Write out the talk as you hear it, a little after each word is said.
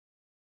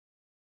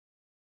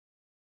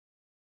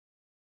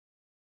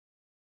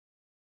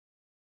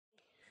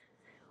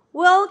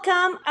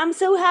Welcome. I'm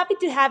so happy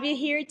to have you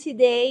here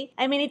today.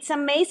 I mean, it's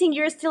amazing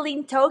you're still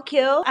in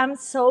Tokyo. I'm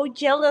so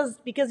jealous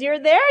because you're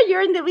there.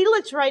 You're in the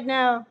village right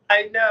now.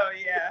 I know,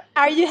 yeah.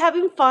 Are you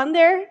having fun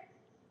there?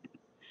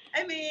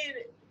 I mean,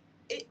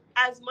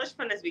 as much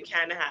fun as we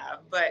can have,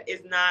 but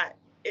it's not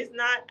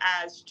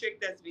as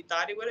strict as we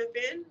thought it would have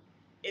been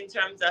in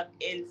terms of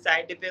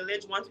inside the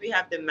village. Once we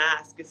have the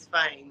mask, it's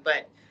fine.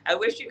 But I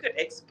wish you could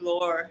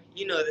explore,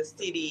 the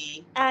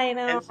city I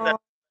and stuff. know.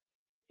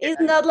 It's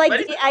Yeah, not like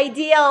but it's the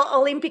ideal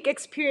Olympic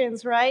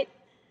experience, right?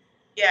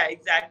 yeah,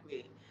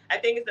 exactly. I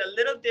think it's a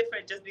little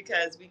different just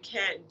because we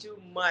can't do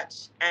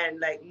much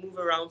and like move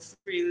around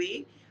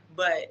freely,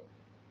 but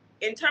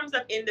in terms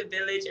of in the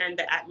village and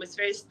the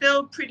atmosphere, it's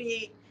still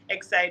pretty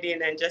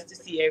exciting. And just to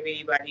see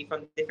everybody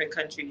from different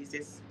countries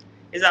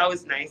is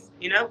always nice.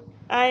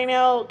 I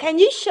know. Can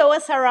you show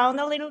us around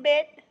a little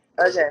bit?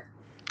 Okay.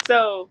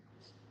 So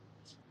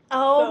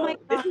Oh my so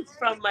this God. is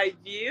from my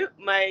view,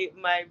 my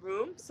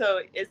room.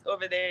 So it's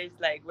over there is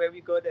like where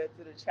we go to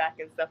the track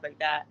and stuff like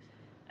that.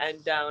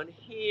 And down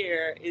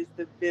here is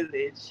the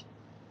village.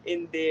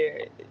 In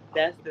there,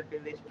 that's the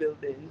village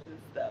buildings and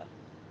stuff.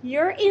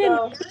 You're in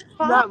So a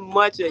spot. not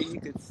much that you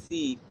could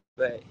see,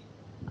 but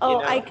you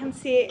Oh, I know. can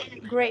see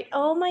it. Great.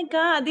 Oh my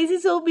God. This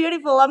is so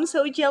beautiful. I'm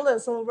so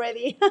jealous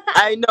already.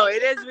 I know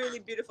it is really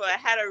beautiful. I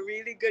had a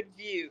really good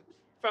view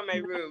from my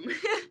room.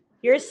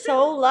 You're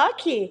so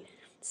lucky.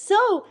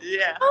 So,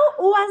 Yeah. how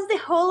was the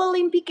whole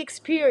Olympic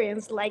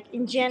experience like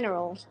in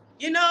general?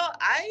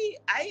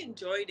 I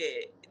enjoyed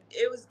it.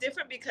 It was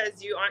different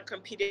because you aren't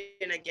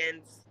competing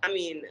against. I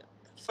mean,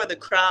 for the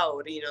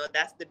crowd,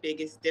 that's the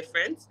biggest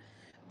difference.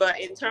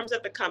 But in terms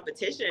of the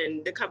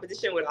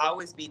competition would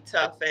always be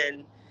tough,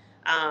 and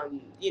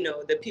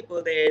the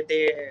people there,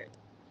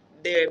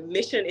 their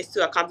mission is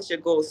to accomplish a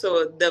goal.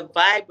 So the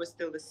vibe was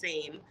still the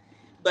same,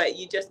 but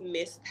you just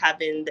missed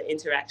having the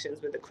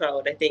interactions with the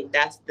crowd. I think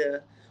that's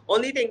the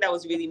only thing that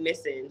was really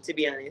missing, to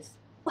be honest.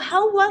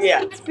 How was the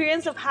Yeah.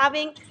 experience of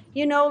having,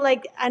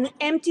 like an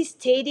empty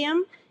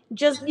stadium?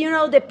 Just,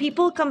 the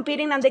people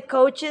competing and the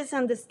coaches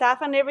and the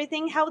staff and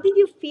everything. How did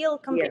you feel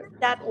Yeah. competing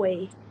that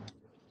way?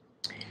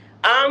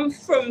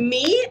 For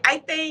me, I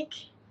think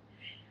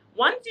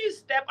once you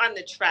step on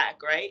the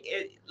track, right,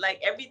 like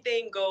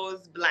everything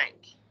goes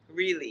blank,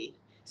 really.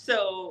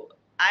 So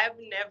I've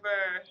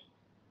never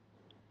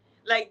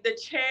like the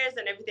chairs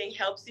and everything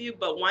helps you,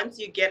 but once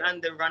you get on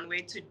the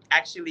runway to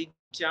actually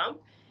jump,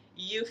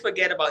 you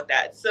forget about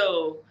that.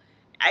 So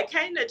I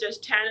kind of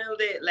just channeled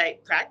it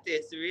like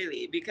practice,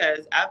 really,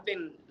 because I've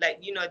been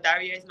like,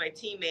 Daria is my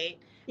teammate,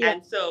 Yeah.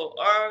 and so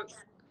our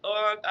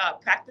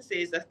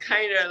practices are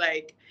kind of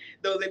like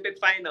the Olympic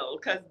final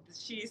because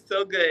she's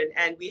so good,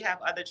 and we have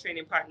other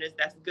training partners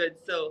that's good.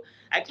 So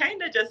I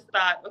kind of just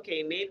thought,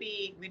 okay,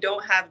 maybe we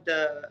don't have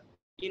the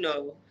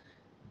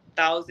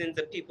thousands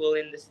of people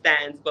in the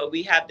stands, but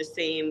we have the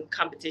same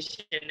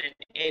competition and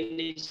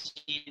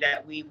energy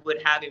that we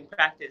would have in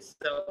practice.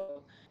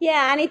 So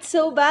Yeah, and it's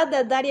so bad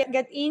that Daria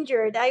got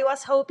injured. I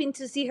was hoping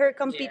to see her yeah,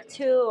 compete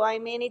too. I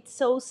mean, it's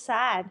so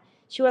sad.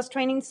 She was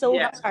training so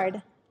yeah,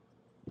 hard.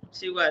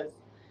 she was.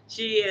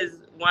 She is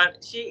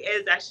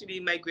actually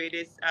my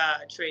greatest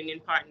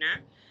training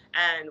partner.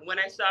 And when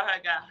I saw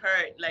her got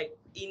hurt, like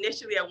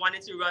initially I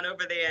wanted to run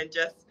over there and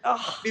just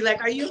Oh, be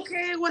like, "Are you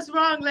okay? What's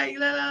wrong?" Like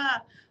la la. La.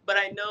 But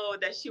I know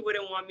that she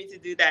wouldn't want me to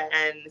do that,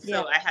 and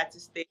yeah. so I had to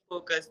stay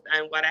focused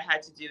on what I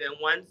had to do. And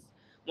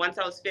once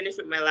I was finished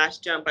with my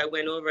last jump, I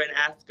went over and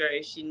asked her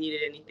if she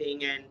needed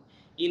anything, and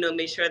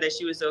made sure that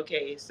she was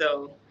okay.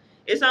 So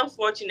it's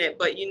unfortunate,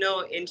 but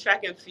in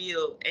track and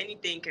field,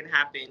 anything can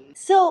happen.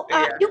 So,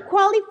 Yeah. you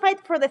qualified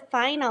for the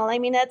final. I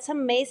mean, that's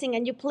amazing.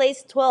 And you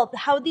placed 12th.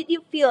 How did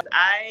you feel?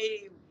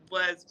 I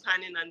was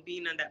planning on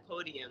being on that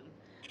podium.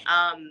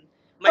 Um,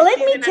 my Let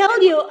me season has tell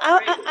been you, going I,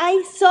 great.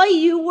 I saw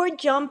you were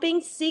jumping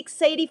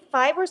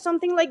 685 or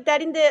something like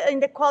that in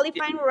the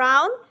qualifying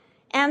round,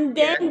 and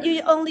then Yeah,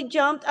 you only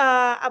jumped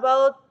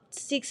about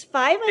 6'5",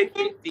 I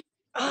think. 650.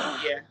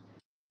 Ah, Yeah,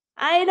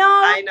 I know,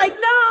 I know. like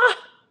no.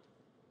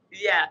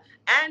 Yeah,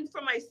 and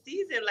for my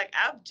season, like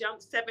I've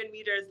jumped 7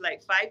 meters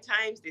like 5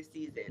 times this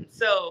season.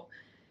 So,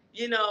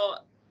 you know,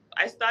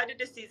 I started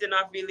the season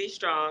off really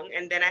strong,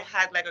 and then I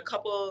had like a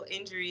couple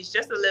injuries,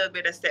 just a little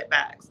bit of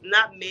setbacks,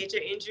 not major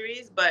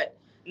injuries, but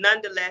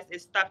nonetheless,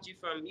 it stopped you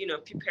from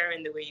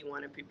preparing the way you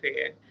want to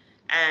prepare.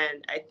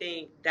 And I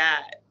think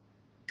that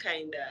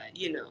kind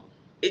of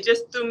it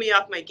just threw me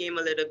off my game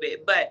a little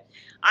bit. But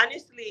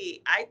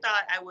honestly, I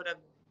thought I would have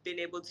been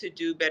able to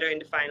do better in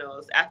the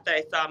finals after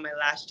I saw my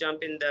last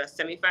jump in the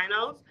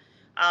semifinals.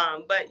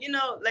 But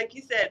like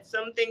you said,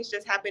 some things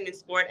just happen in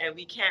sport and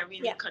we can't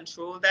really Yeah,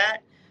 control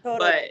that. totally.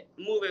 But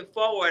moving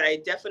forward, I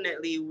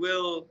definitely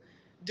will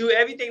do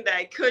everything that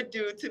I could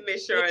do to make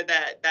Yeah. sure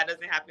that that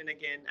doesn't happen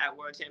again at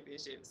World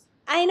Championships.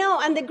 I know,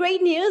 and the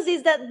great news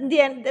is that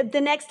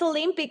the next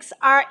Olympics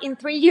are in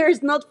 3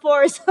 years, not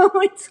four, so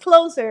it's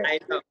closer. I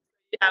know.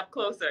 Yeah,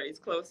 closer. It's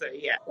closer.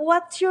 Yeah.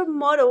 What's your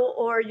motto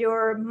or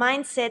your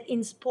mindset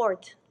in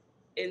sport?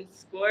 In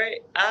sport,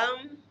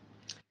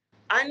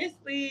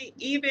 honestly,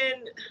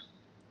 even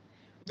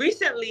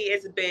recently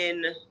it's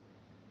been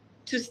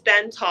to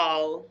stand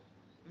tall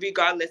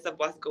regardless of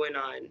what's going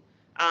on.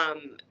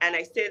 And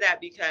I say that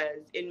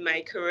because in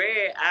my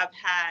career, I've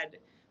had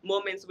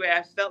moments where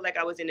I felt like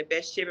I was in the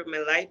best shape of my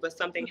life, but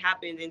something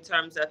happened in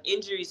terms of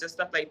injuries or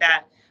stuff like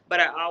that. But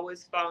I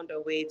always found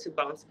a way to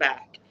bounce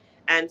back.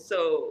 And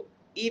so,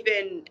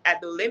 even at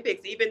the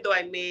Olympics, even though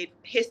I made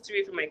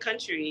history for my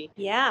country,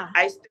 Yeah.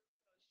 I still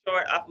fell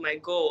short of my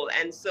goal.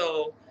 And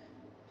so,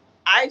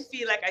 I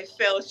feel like I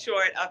fell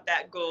short of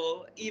that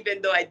goal,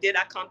 even though I did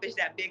accomplish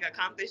that big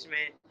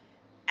accomplishment.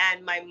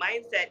 And my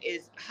mindset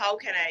is, how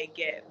can I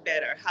get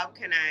better? How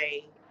can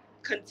I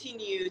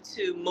continue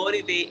to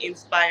motivate,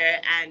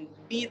 inspire, and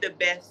be the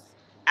best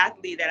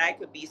athlete that I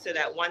could be, so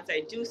that once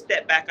I do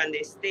step back on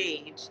this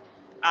stage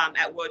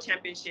at World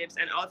Championships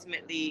and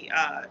ultimately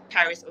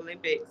Paris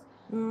Olympics,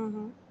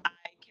 Mm-hmm. I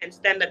can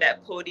stand at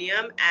that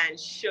podium and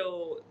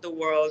show the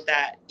world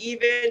that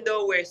even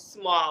though we're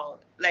small,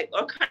 like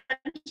our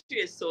country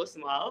is so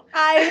small.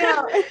 I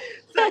know.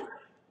 So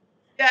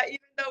yeah, even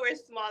though we're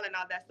small and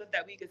all that stuff,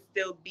 that we could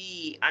still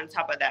be on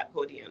top of that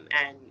podium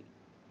and,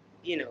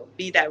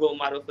 be that role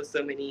model for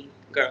so many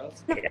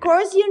girls. And Yeah. of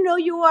course,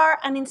 you are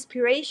an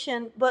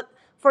inspiration, but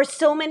for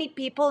so many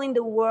people in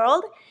the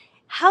world,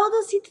 how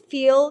does it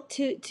feel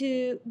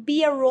to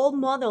be a role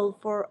model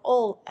for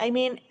all? I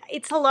mean,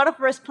 it's a lot of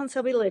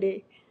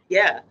responsibility.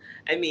 Yeah.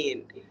 I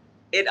mean,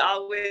 it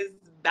always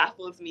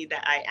baffles me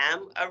that I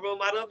am a role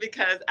model,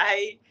 because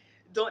I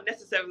don't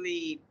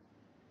necessarily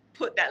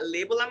put that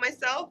label on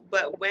myself.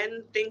 But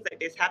when things like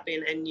this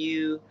happen and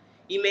you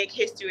make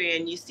history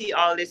and you see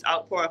all this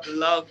outpour of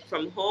love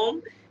from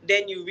home,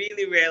 then you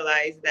really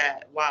realize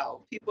that, wow,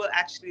 people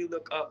actually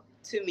look up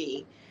to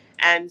me.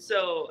 And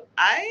so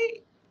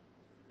I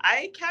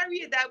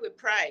carry that with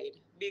pride,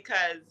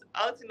 because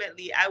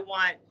ultimately I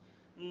want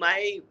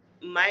my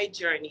my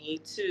journey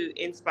to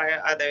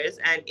inspire others,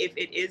 and if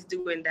it is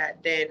doing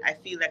that, then I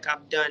feel like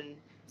I've done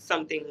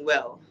something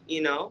well.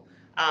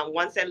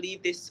 Once I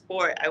leave this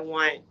sport, I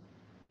want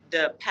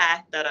the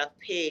path that I've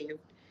paved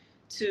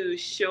to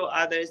show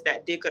others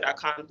that they could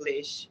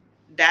accomplish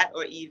that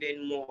or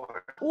even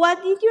more.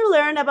 What did you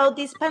learn about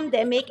this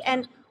pandemic,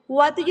 and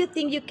what do you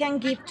think you can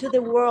give to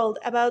the world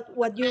about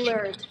what you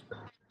learned?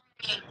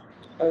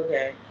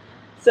 Okay.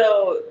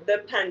 So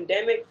the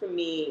pandemic for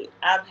me,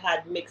 I've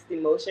had mixed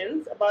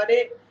emotions about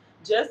it,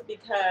 just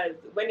because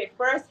when it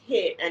first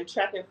hit and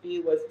track and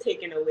field was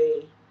taken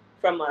away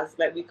from us,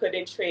 like we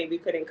couldn't train, we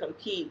couldn't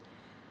compete,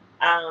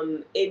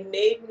 it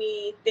made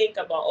me think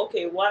about,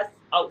 okay, what's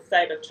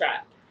outside of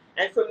track?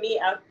 And for me,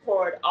 I've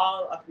poured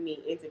all of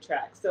me into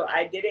track. So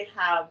I didn't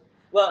have,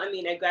 well, I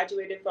mean, I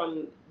graduated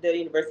from the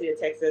University of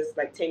Texas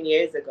like 10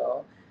 years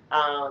ago.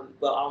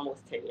 Well,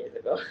 almost 10 years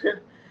ago.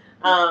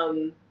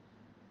 um,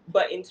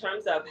 but in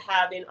terms of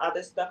having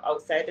other stuff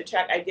outside the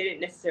track, I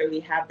didn't necessarily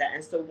have that.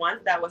 And so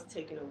once that was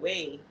taken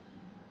away,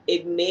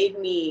 it made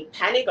me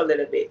panic a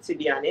little bit, to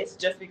be honest,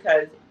 just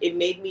because it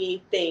made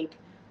me think,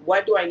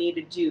 what do I need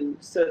to do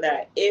so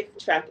that if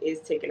track is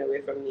taken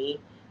away from me,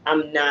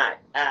 I'm not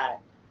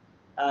at,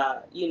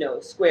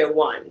 square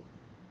one.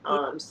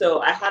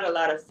 So I had a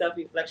lot of self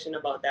reflection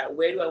about that.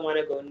 Where do I want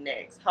to go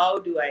next? How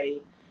do I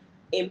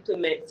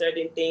implement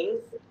certain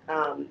things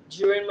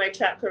during my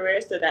track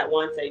career, so that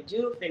once I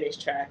do finish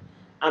track,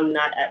 I'm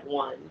not at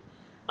one.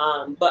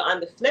 But on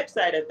the flip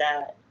side of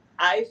that,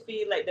 I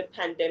feel like the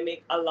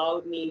pandemic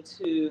allowed me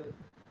to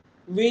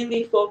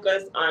really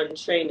focus on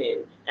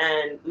training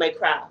and my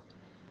craft,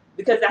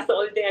 because that's the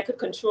only thing I could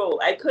control.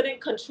 I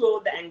couldn't control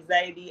the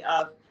anxiety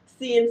of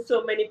seeing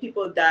so many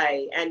people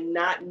die and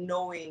not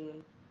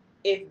knowing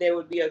if there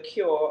would be a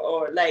cure,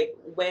 or like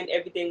when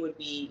everything would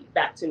be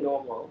back to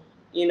normal.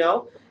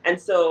 And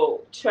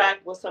so track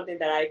was something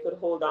that I could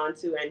hold on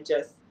to and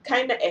just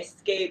kind of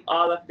escape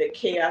all of the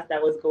chaos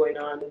that was going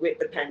on with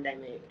the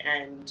pandemic,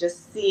 and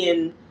just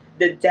seeing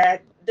the death.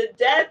 The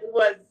death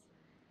was,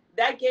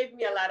 that gave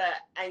me a lot of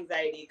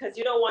anxiety, because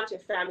you don't want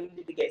your family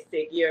to get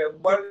sick. You're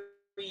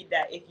worried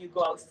that if you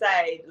go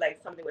outside, like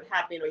something would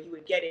happen or you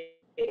would get it,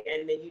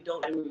 and then you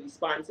don't know how to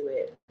respond to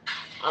it.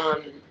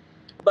 Um,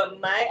 but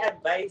my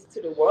advice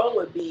to the world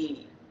would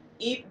be,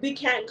 we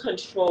can't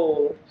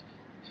control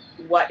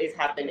what is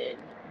happening,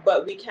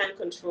 but we can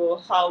control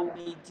how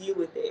we deal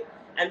with it.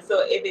 And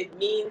so if it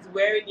means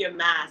wearing your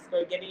mask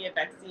or getting your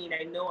vaccine,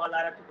 I know a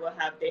lot of people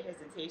have their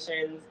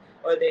hesitations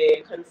or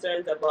their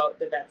concerns about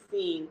the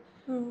vaccine.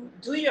 Mm.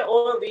 Do your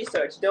own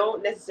research.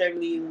 Don't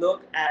necessarily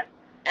look at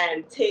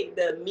and take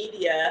the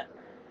media,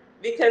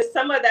 because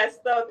some of that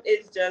stuff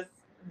is just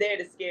there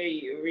to scare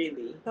you,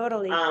 really.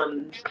 Totally.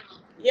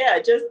 Yeah,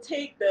 just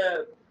take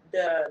the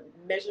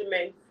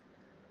measurements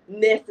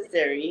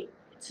necessary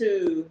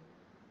to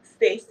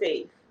stay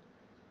safe.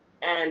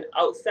 And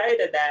outside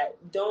of that,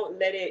 don't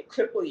let it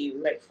cripple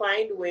you. Like,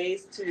 find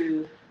ways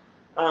to,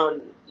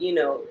 um, you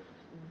know,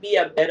 be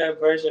a better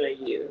version of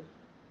you.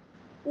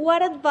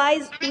 What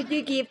advice would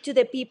you give to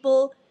the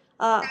people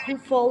who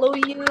follow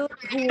you,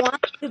 who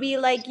want to be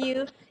like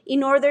you,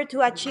 in order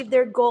to achieve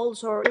their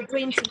goals or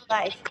dreams in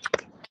life?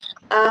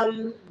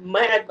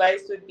 My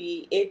advice would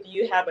be, if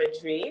you have a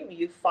dream,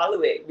 you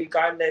follow it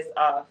regardless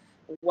of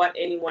what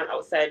anyone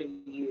outside of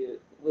you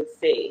would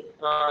say.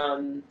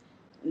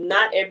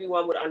 Not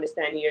everyone would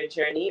understand your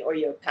journey or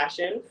your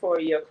passion for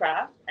your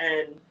craft.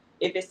 And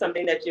if it's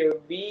something that you're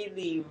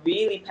really,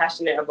 really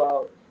passionate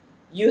about,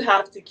 you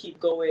have to keep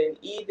going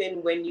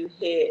even when you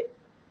hit,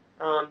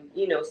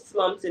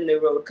 slumps in the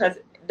road, because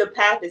the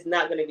path is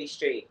not going to be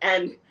straight.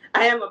 And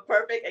I am a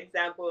perfect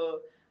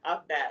example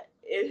of that.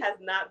 It has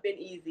not been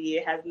easy.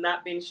 It has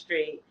not been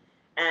straight.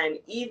 And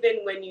even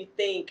when you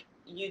think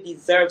you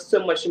deserve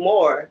so much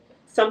more,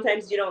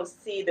 sometimes you don't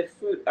see the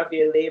fruit of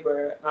your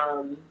labor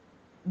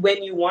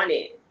when you want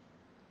it.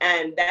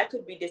 And that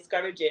could be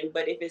discouraging.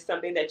 But if it's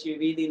something that you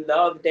really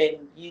love,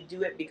 then you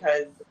do it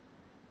because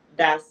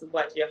that's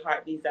what your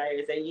heart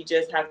desires. And you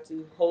just have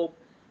to hope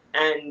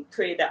and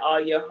pray that all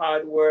your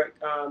hard work,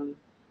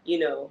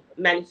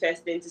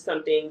 manifest into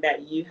something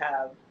that you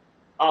have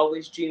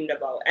always dreamed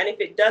about. And if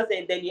it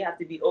doesn't, then you have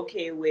to be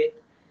okay with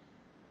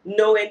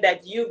knowing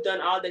that you've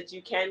done all that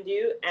you can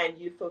do and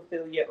you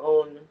fulfill your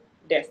own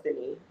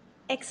destiny.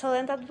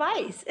 Excellent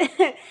advice.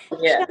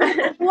 Yeah.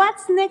 Chantel,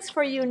 what's next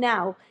for you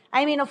now?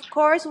 I mean, of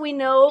course, we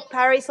know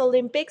Paris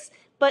Olympics,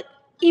 but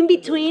in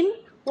between,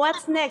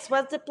 what's next?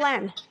 What's the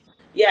plan?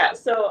 Yeah,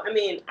 so I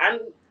mean,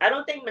 I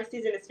don't think my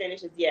season is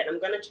finished as yet. I'm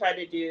gonna try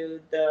to do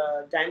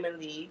the Diamond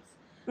Leagues,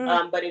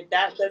 but if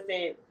that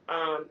doesn't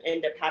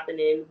end up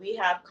happening, we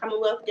have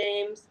Commonwealth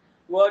Games,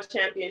 World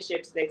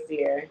Championships next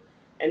year,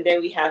 and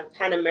then we have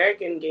Pan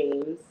American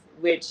Games,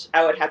 which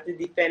I would have to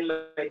defend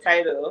my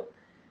title,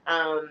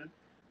 um,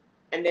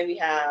 and then we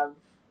have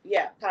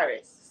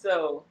Paris.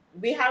 So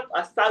we have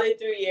a solid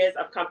 3 years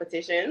of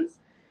competitions.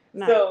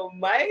 No. So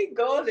my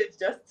goal is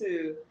just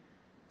to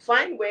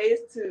find ways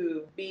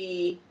to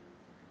be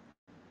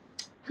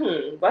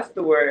what's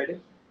the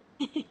word?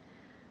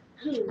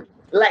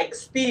 Like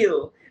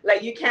steel.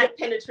 Like you can't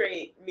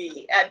penetrate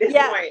me at this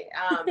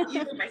point.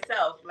 Even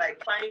myself,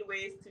 like find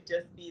ways to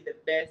just be the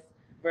best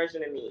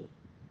version of me.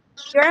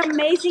 You're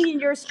amazing in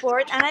your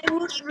sport, and I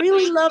would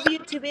really love you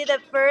to be the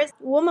first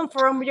woman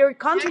from your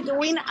country to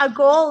win a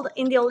gold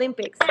in the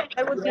Olympics.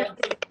 That would be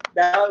amazing.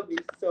 That would be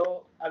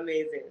so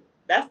amazing.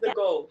 That's the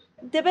goal.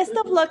 The best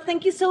of luck.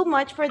 Thank you so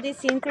much for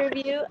this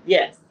interview.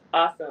 Yes,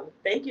 awesome.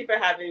 Thank you for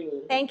having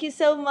me. Thank you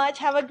so much.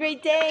 Have a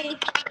great day.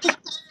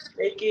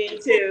 Thank you,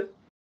 you too.